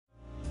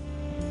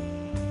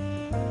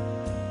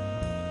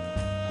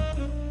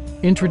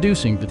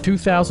Introducing the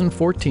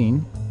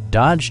 2014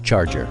 Dodge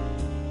Charger.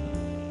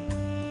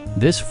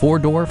 This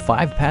four-door,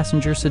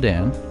 five-passenger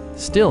sedan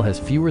still has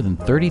fewer than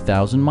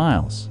 30,000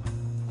 miles.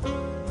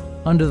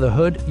 Under the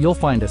hood, you'll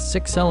find a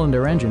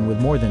six-cylinder engine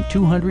with more than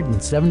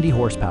 270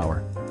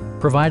 horsepower,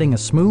 providing a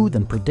smooth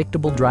and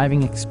predictable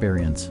driving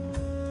experience.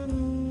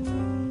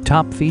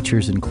 Top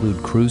features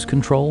include cruise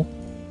control,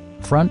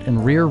 front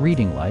and rear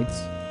reading lights,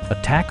 a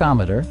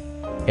tachometer,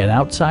 an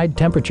outside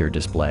temperature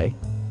display,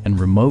 and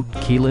remote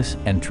keyless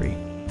entry.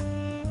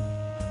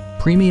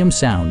 Premium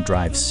sound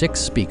drives 6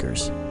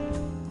 speakers,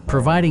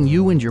 providing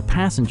you and your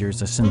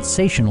passengers a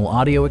sensational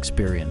audio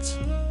experience.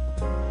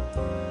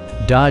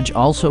 Dodge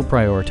also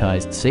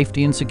prioritized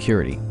safety and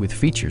security with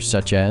features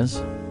such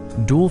as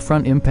dual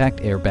front impact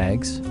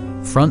airbags,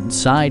 front and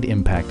side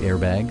impact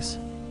airbags,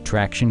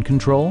 traction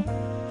control,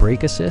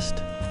 brake assist,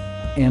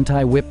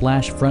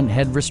 anti-whiplash front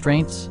head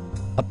restraints,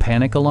 a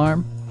panic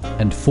alarm,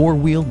 and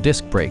 4-wheel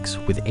disc brakes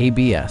with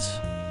ABS.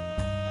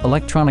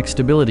 Electronic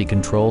stability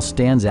control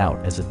stands out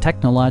as a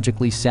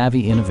technologically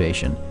savvy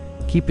innovation,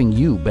 keeping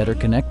you better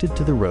connected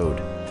to the road.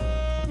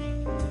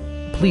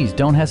 Please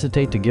don't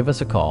hesitate to give us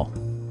a call.